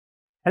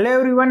Hello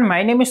everyone,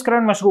 my name is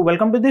Karan Mashru.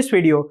 Welcome to this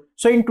video.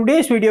 So in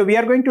today's video, we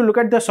are going to look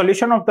at the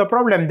solution of the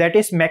problem, that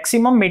is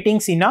maximum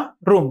meetings in a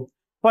room.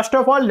 First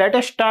of all, let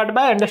us start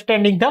by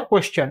understanding the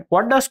question.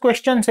 What does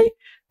question say?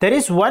 There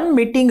is one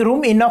meeting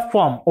room in a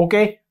firm.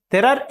 Okay.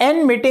 There are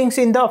n meetings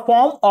in the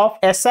form of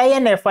SI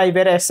and FI,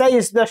 where SI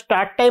is the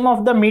start time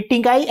of the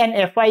meeting I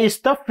and FI is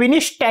the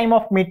finish time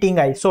of meeting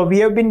I. So we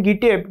have been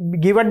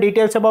given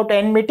details about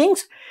n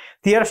meetings.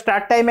 Their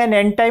start time and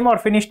end time or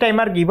finish time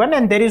are given,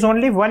 and there is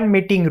only one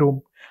meeting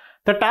room.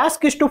 The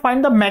task is to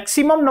find the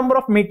maximum number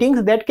of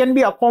meetings that can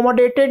be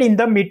accommodated in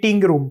the meeting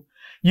room.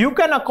 You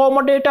can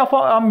accommodate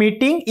a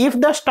meeting if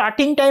the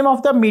starting time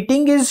of the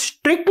meeting is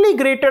strictly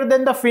greater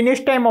than the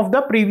finish time of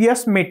the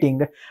previous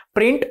meeting.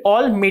 Print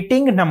all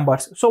meeting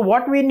numbers. So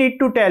what we need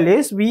to tell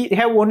is we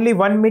have only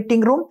one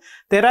meeting room.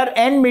 There are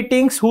n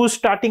meetings whose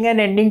starting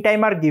and ending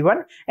time are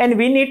given, and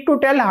we need to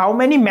tell how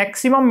many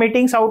maximum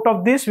meetings out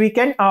of this we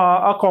can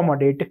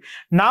accommodate.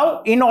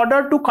 Now, in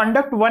order to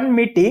conduct one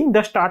meeting,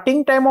 the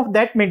starting time of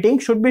that meeting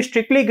should be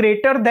strictly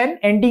greater than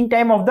ending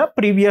time of the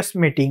previous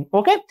meeting.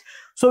 Okay.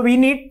 So we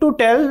need to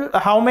tell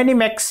how many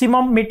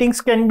maximum meetings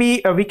can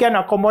be we can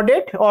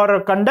accommodate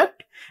or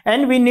conduct,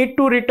 and we need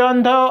to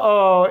return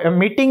the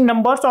meeting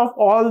numbers of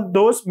all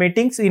those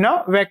meetings in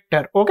a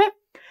vector. Okay.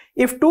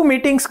 If two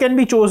meetings can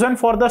be chosen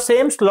for the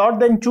same slot,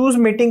 then choose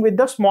meeting with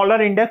the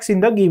smaller index in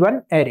the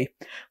given array.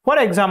 For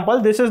example,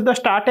 this is the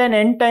start and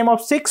end time of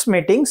 6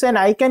 meetings, and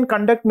I can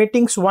conduct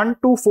meetings 1,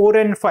 2, 4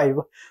 and 5.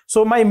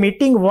 So my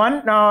meeting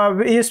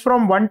 1 is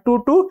from 1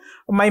 to 2,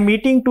 my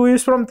meeting 2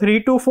 is from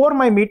 3 to 4,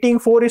 my meeting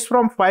 4 is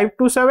from 5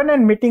 to 7,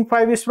 and meeting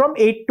 5 is from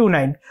 8 to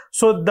 9.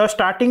 So the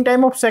starting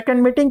time of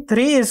second meeting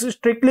 3 is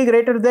strictly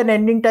greater than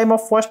ending time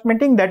of first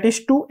meeting, that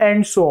is 2,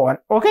 and so on.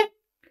 Okay.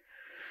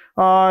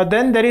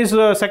 Then there is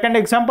a second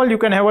example. You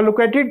can have a look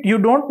at it. You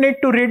don't need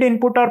to read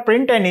input or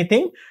print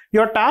anything.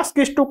 Your task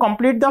is to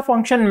complete the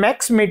function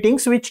max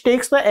meetings, which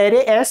takes the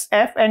array S,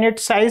 F and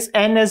its size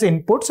n as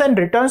inputs and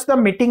returns the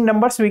meeting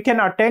numbers we can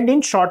attend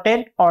in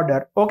shortened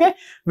order. Okay.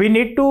 We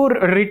need to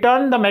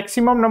return the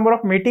maximum number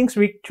of meetings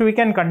which we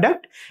can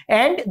conduct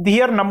and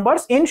their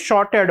numbers in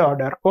shortened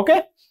order.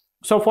 Okay.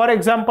 So for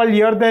example,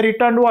 here they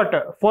returned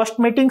what? First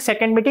meeting,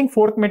 second meeting,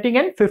 fourth meeting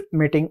and fifth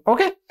meeting.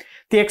 Okay.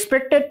 The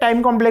expected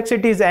time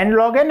complexity is n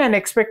log n and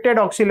expected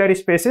auxiliary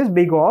space is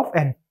big O of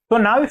n. So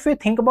now if we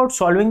think about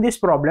solving this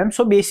problem,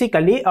 so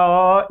basically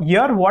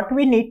here what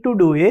we need to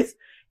do is,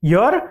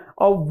 here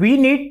we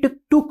need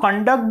to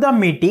conduct the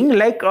meeting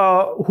like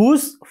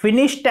whose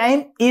finish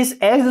time is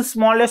as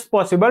small as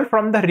possible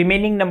from the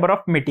remaining number of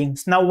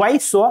meetings. Now why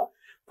so?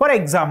 For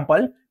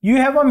example, you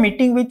have a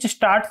meeting which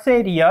starts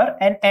at here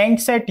and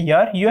ends at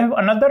here. You have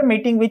another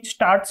meeting which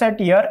starts at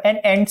here and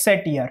ends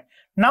at here.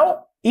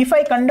 Now, if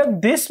I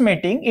conduct this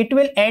meeting, it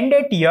will end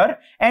at here.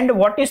 And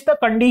what is the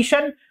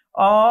condition?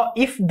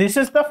 If this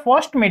is the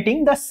first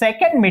meeting, the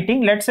second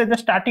meeting, let's say the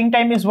starting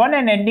time is 1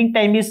 and ending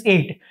time is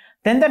 8.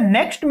 Then the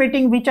next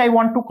meeting which I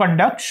want to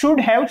conduct should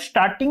have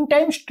starting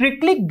time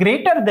strictly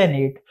greater than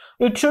 8.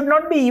 It should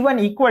not be even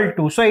equal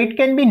to. So it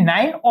can be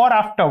 9 or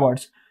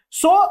afterwards.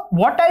 So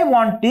what I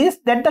want is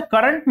that the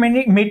current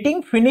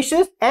meeting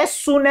finishes as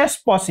soon as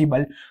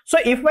possible. So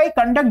if I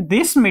conduct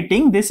this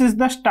meeting, this is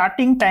the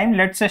starting time,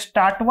 let's say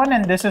start 1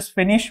 and this is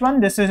finish 1,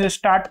 this is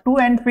start 2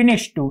 and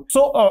finish 2.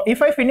 So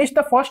if I finish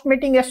the first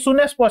meeting as soon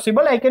as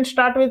possible, I can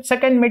start with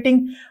second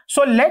meeting.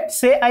 So let's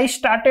say I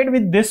started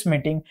with this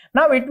meeting.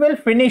 Now it will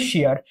finish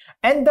here.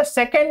 And the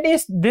second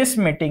is this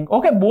meeting.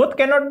 Okay, both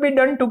cannot be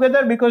done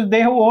together because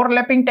they have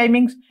overlapping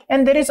timings.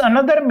 And there is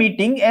another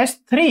meeting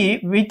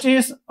S3 which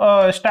is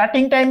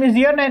starting time is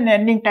here and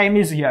ending time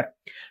is here.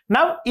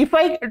 Now if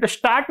I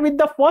start with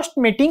the first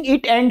meeting,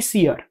 it ends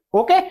here.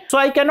 Okay, so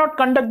I cannot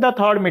conduct the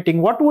third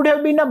meeting. What would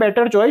have been a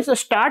better choice?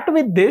 Start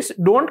with this,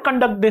 don't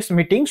conduct this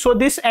meeting. So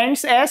this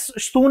ends as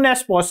soon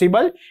as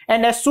possible,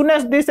 and as soon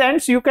as this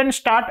ends, you can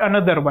start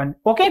another one.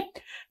 Okay.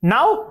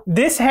 Now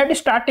this had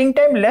starting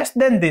time less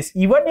than this.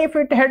 Even if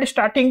it had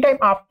starting time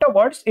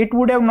afterwards, it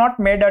would have not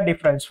made a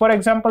difference. For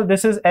example,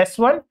 this is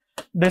S1,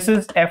 this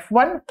is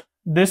F1,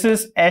 this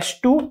is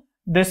S2,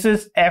 this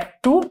is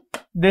F2,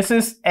 this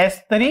is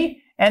S3,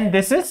 and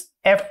this is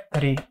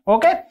F3.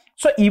 Okay.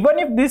 So even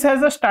if this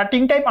has a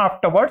starting time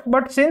afterwards,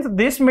 but since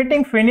this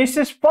meeting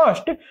finishes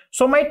first,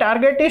 so my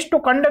target is to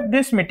conduct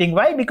this meeting.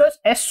 Why? Because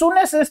as soon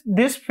as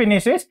this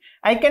finishes,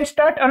 I can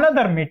start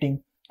another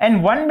meeting.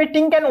 And one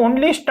meeting can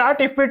only start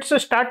if its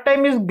start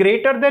time is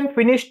greater than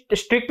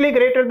strictly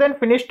greater than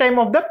finish time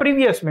of the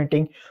previous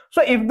meeting.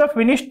 So if the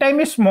finish time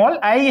is small,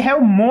 I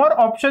have more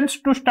options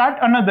to start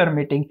another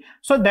meeting.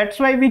 So that's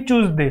why we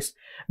choose this.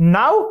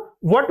 Now,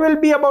 what will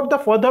be about the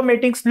further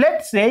meetings?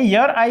 Let's say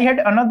here I had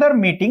another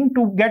meeting.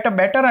 To get a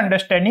better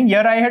understanding,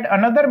 here I had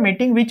another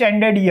meeting which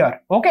ended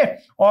here. Okay.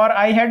 Or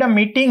I had a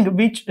meeting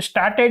which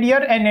started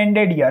here and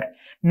ended here.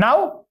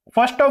 Now,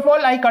 first of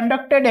all, I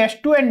conducted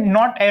S2 and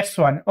not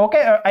S1.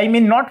 Okay. I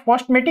mean not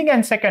first meeting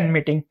and second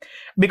meeting,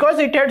 because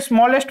it had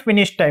smallest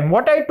finish time.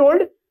 What I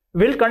told,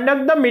 will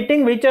conduct the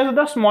meeting which has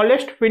the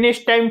smallest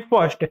finish time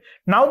first.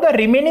 Now the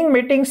remaining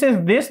meetings is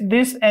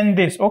this and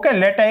this. Okay,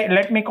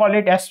 let me call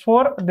it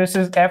S4, this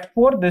is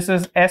F4, this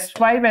is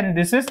S5, and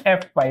this is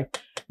F5.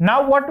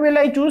 Now what will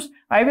I choose?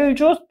 I will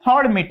choose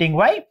third meeting.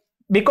 Why?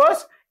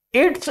 Because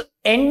its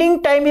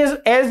ending time is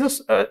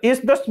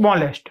the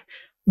smallest.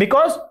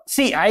 Because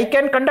see, I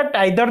can conduct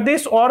either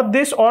this or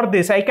this or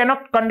this. I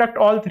cannot conduct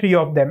all three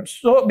of them.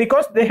 So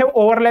because they have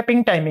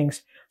overlapping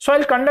timings. So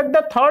I'll conduct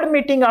the third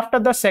meeting after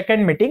the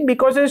second meeting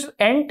because its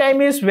end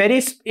time is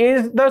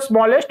the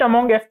smallest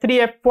among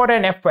F3, F4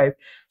 and F5.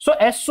 So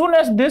as soon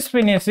as this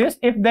finishes,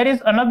 if there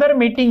is another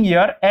meeting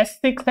here,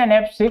 S6 and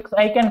F6,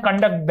 I can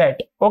conduct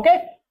that.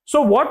 Okay.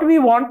 So what we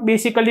want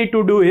basically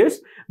to do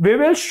is we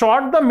will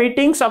sort the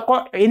meetings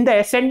in the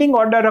ascending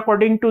order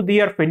according to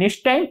their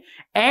finish time,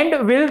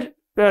 and we'll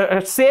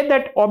say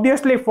that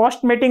obviously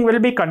first meeting will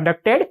be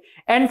conducted,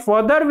 and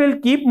further we'll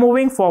keep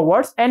moving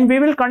forwards and we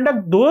will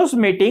conduct those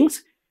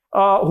meetings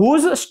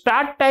whose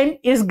start time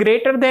is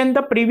greater than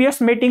the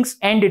previous meeting's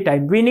end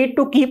time. We need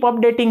to keep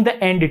updating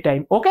the end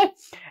time. Okay.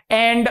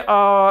 And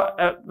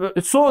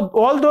so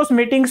all those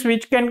meetings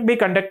which can be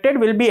conducted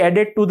will be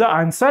added to the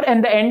answer,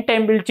 and the end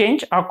time will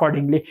change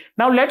accordingly.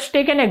 Now let's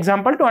take an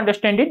example to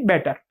understand it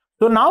better.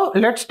 So now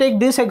let's take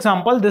this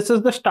example. This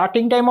is the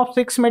starting time of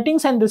 6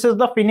 meetings and this is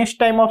the finish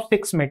time of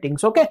 6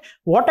 meetings. Okay.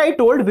 What I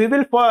told, we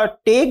will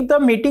take the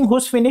meeting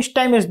whose finish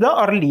time is the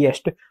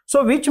earliest.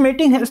 So which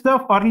meeting has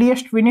the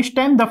earliest finish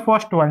time? The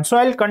first one. So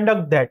I'll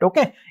conduct that.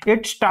 Okay.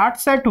 It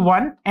starts at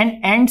 1 and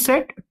ends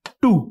at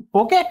 2.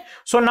 Okay.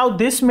 So now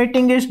this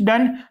meeting is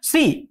done.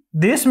 See,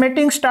 this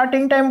meeting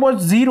starting time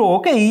was 0.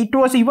 Okay. It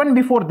was even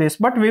before this,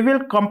 but we will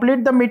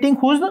complete the meeting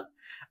whose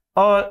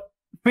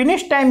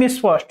finish time is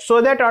first, so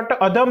that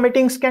other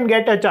meetings can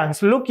get a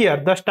chance. Look here,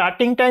 the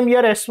starting time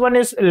here S1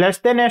 is less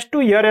than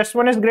S2, here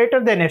S1 is greater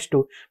than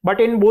S2,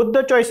 but in both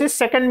the choices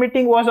second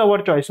meeting was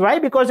our choice. Why?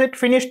 Because it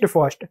finished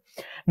first.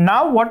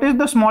 Now what is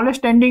the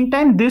smallest ending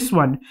time? This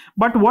one.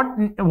 But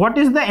what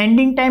is the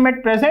ending time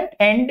at present?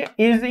 End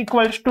is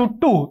equals to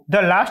 2.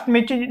 The last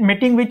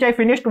meeting which I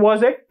finished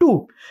was at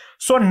 2.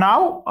 So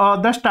now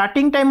the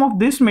starting time of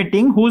this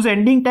meeting, whose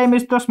ending time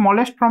is the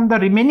smallest from the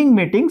remaining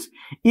meetings,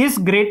 is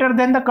greater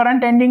than the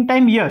current ending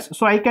time. Yes.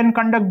 So I can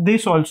conduct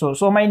this also.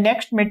 So my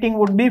next meeting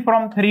would be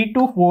from 3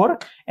 to 4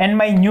 and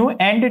my new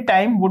end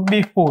time would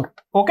be 4.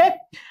 Okay.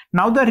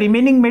 Now the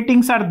remaining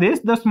meetings are this.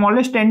 The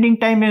smallest ending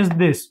time is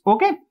this.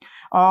 Okay.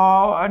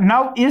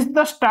 Now is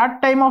the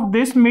start time of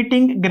this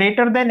meeting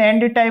greater than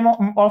end time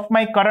of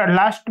my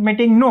last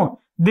meeting? No.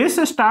 This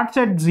starts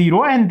at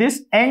 0 and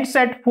this ends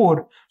at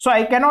 4. So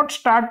I cannot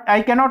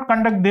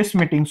conduct this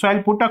meeting. So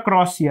I'll put a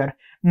cross here.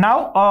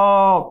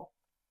 Now,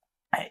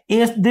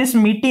 is this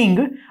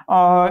meeting,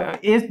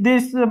 this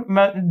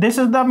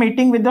is the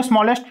meeting with the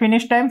smallest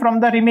finish time from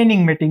the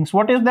remaining meetings.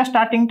 What is the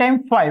starting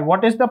time? 5.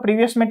 What is the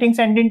previous meeting's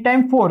ending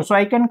time? 4. So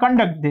I can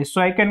conduct this.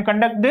 So I can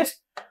conduct this.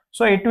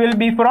 So it will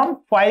be from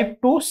 5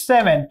 to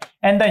 7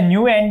 and the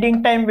new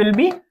ending time will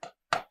be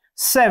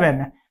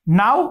 7.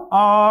 Now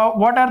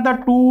what are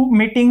the two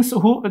meetings?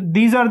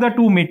 These are the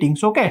two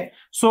meetings. Okay,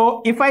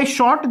 so if I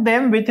sort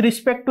them with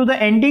respect to the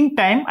ending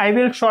time, I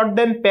will sort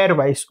them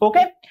pairwise.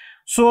 Okay,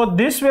 so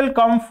this will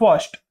come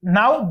first.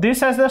 Now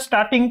this has a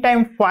starting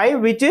time 5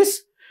 which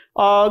is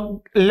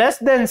less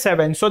than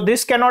 7, so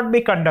this cannot be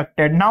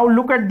conducted. Now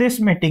look at this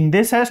meeting.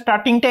 This has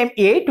starting time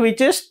 8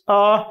 which is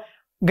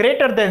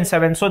greater than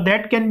 7, so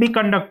that can be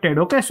conducted.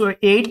 Okay, so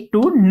 8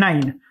 to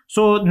 9.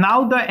 So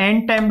now the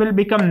end time will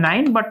become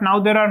 9, but now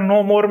there are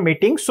no more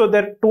meetings. So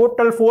the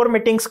total 4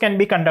 meetings can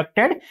be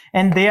conducted,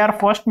 and they are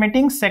first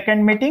meeting,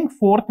 second meeting,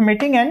 fourth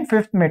meeting, and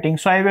fifth meeting.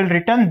 So I will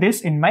return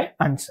this in my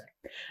answer.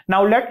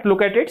 Now let's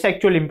look at its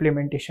actual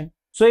implementation.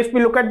 So if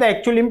we look at the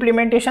actual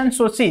implementation,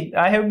 so see,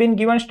 I have been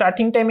given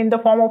starting time in the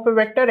form of a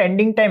vector,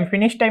 ending time,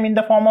 finish time in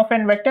the form of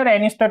a vector,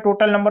 and is the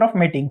total number of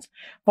meetings.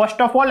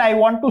 First of all, I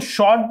want to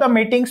sort the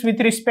meetings with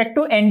respect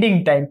to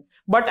ending time,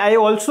 but I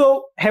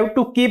also have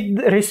to keep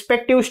the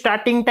respective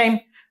starting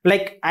time.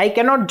 Like I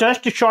cannot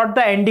just sort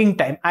the ending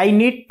time. I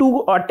need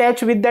to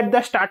attach with that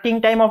the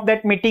starting time of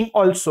that meeting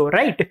also,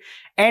 right?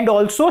 And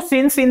also,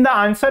 since in the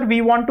answer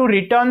we want to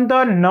return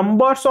the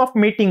numbers of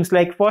meetings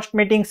like first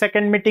meeting,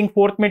 second meeting,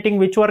 fourth meeting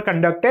which were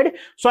conducted,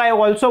 so I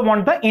also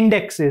want the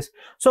indexes.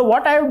 So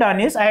what I have done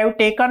is I have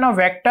taken a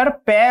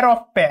vector pair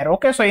of pair.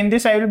 Okay, so in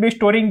this I will be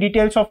storing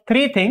details of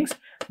 3 things.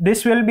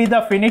 This will be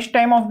the finish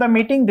time of the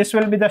meeting, this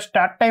will be the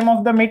start time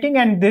of the meeting,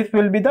 and this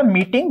will be the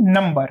meeting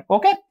number.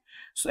 Okay.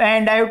 So,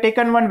 and I have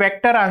taken one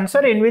vector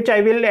answer in which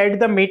I will add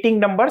the meeting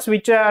numbers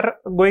which are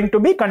going to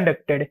be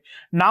conducted.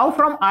 Now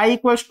from I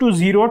equals to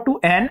 0 to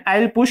n, I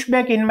will push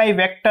back in my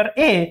vector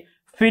A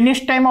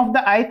finish time of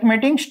the ith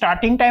meeting,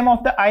 starting time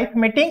of the ith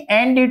meeting,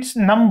 and its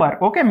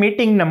number. Okay,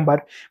 meeting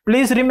number.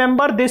 Please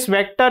remember this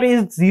vector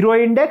is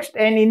 0 indexed,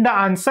 and in the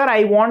answer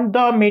I want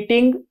the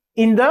meeting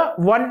in the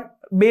one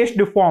based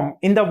form,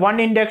 in the one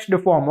indexed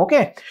form.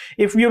 Okay,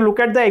 if you look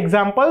at the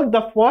example,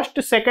 the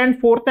first, second,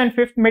 fourth and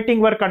fifth meeting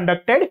were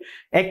conducted.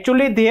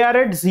 Actually they are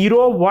at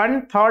 0,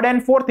 1, 3rd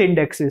and 4th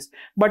indexes,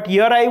 but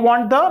here I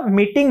want the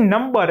meeting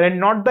number and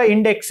not the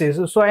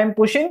indexes, so I am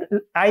pushing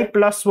I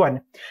plus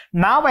 1.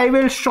 Now I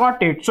will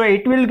sort it, so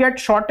it will get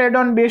sorted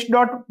on based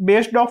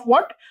off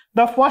what?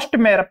 The first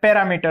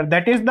parameter,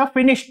 that is the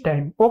finish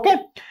time. Okay,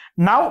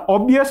 now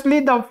obviously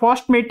the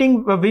first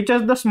meeting, which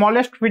is the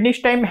smallest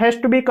finish time, has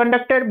to be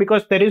conducted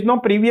because there is no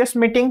previous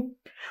meeting.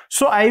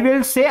 So I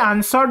will say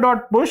answer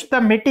dot push the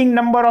meeting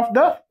number of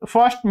the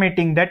first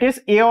meeting, that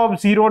is a of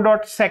 0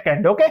 dot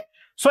second. Okay,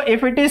 so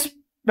if it is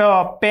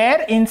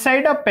pair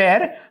inside a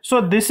pair,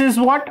 so this is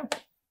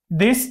what?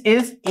 This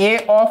is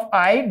a of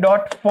I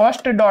dot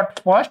first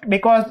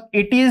because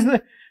it is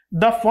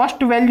the first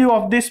value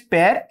of this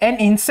pair and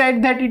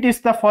inside that it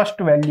is the first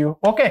value.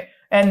 Okay,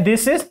 and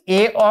this is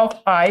a of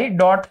I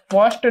dot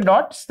first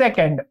dot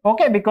second.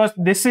 Okay, because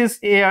this is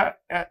a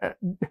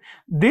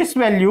this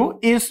value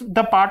is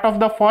the part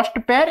of the first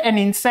pair and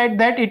inside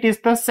that it is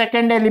the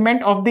second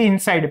element of the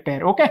inside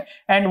pair. Okay,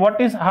 and what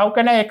is, how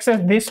can I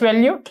access this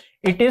value?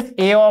 It is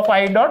a of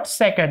I dot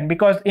second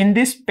because in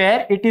this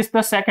pair it is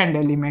the second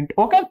element.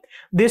 Okay,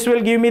 this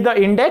will give me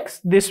the index,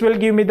 this will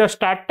give me the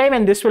start time,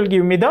 and this will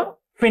give me the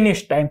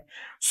finish time.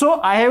 So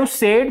I have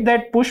said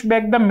that push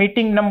back the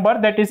meeting number,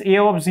 that is a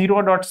of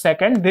 0 dot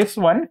second, this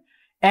one,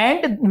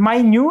 and my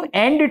new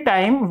end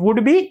time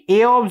would be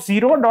a of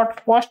 0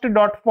 dot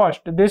first.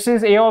 This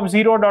is a of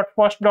 0 dot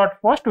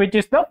first, which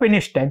is the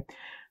finish time.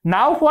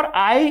 Now for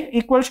I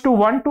equals to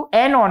 1 to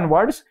n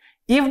onwards,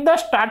 if the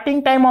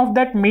starting time of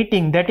that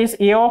meeting, that is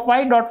a of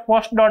I dot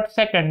first dot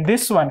second,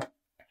 this one,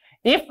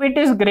 if it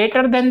is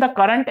greater than the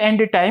current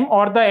end time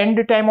or the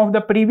end time of the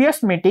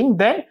previous meeting,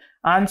 then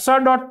answer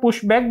dot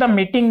push back the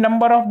meeting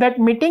number of that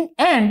meeting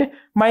and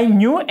my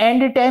new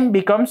end time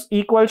becomes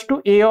equals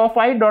to a of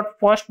I dot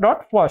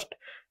first.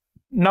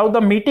 Now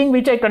the meeting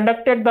which I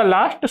conducted the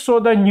last, so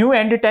the new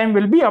end time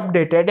will be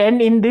updated,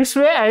 and in this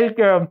way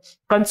I'll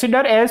consider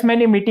as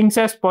many meetings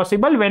as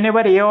possible whenever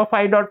a of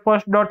I dot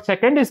first dot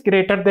second is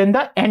greater than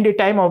the end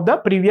time of the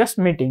previous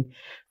meeting.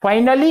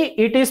 Finally,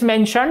 it is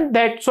mentioned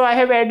that, so I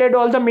have added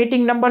all the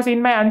meeting numbers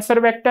in my answer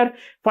vector.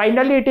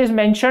 Finally, it is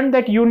mentioned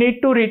that you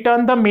need to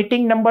return the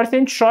meeting numbers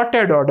in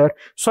sorted order.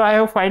 So I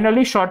have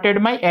finally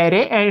sorted my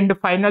array and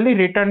finally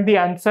returned the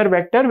answer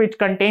vector which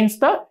contains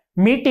the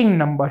meeting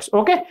numbers.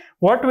 Okay,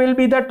 what will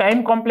be the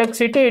time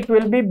complexity? It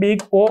will be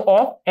big O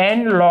of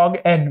n log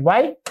n.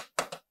 Why?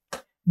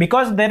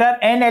 Because there are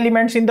n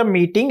elements in the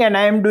meeting and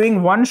I am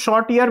doing one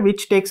sort here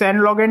which takes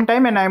n log n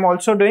time, and I am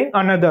also doing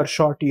another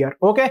sort here.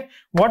 Okay,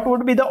 what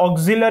would be the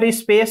auxiliary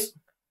space?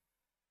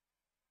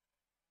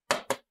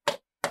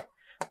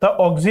 The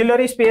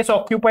auxiliary space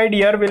occupied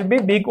here will be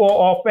big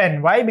O of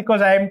n. Why?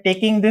 Because I am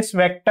taking this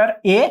vector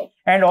A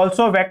and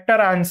also vector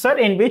answer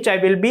in which I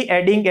will be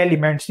adding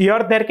elements.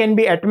 Here there can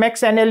be at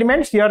max n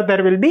elements, here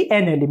there will be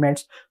n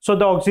elements. So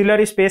the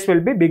auxiliary space will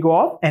be big O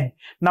of n.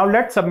 Now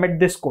let's submit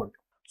this code.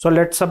 So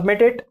let's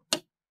submit it.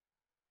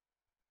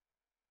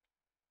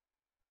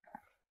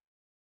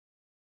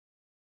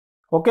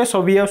 Okay,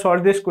 so we have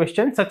solved this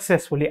question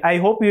successfully. I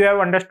hope you have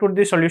understood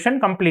the solution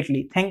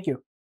completely. Thank you.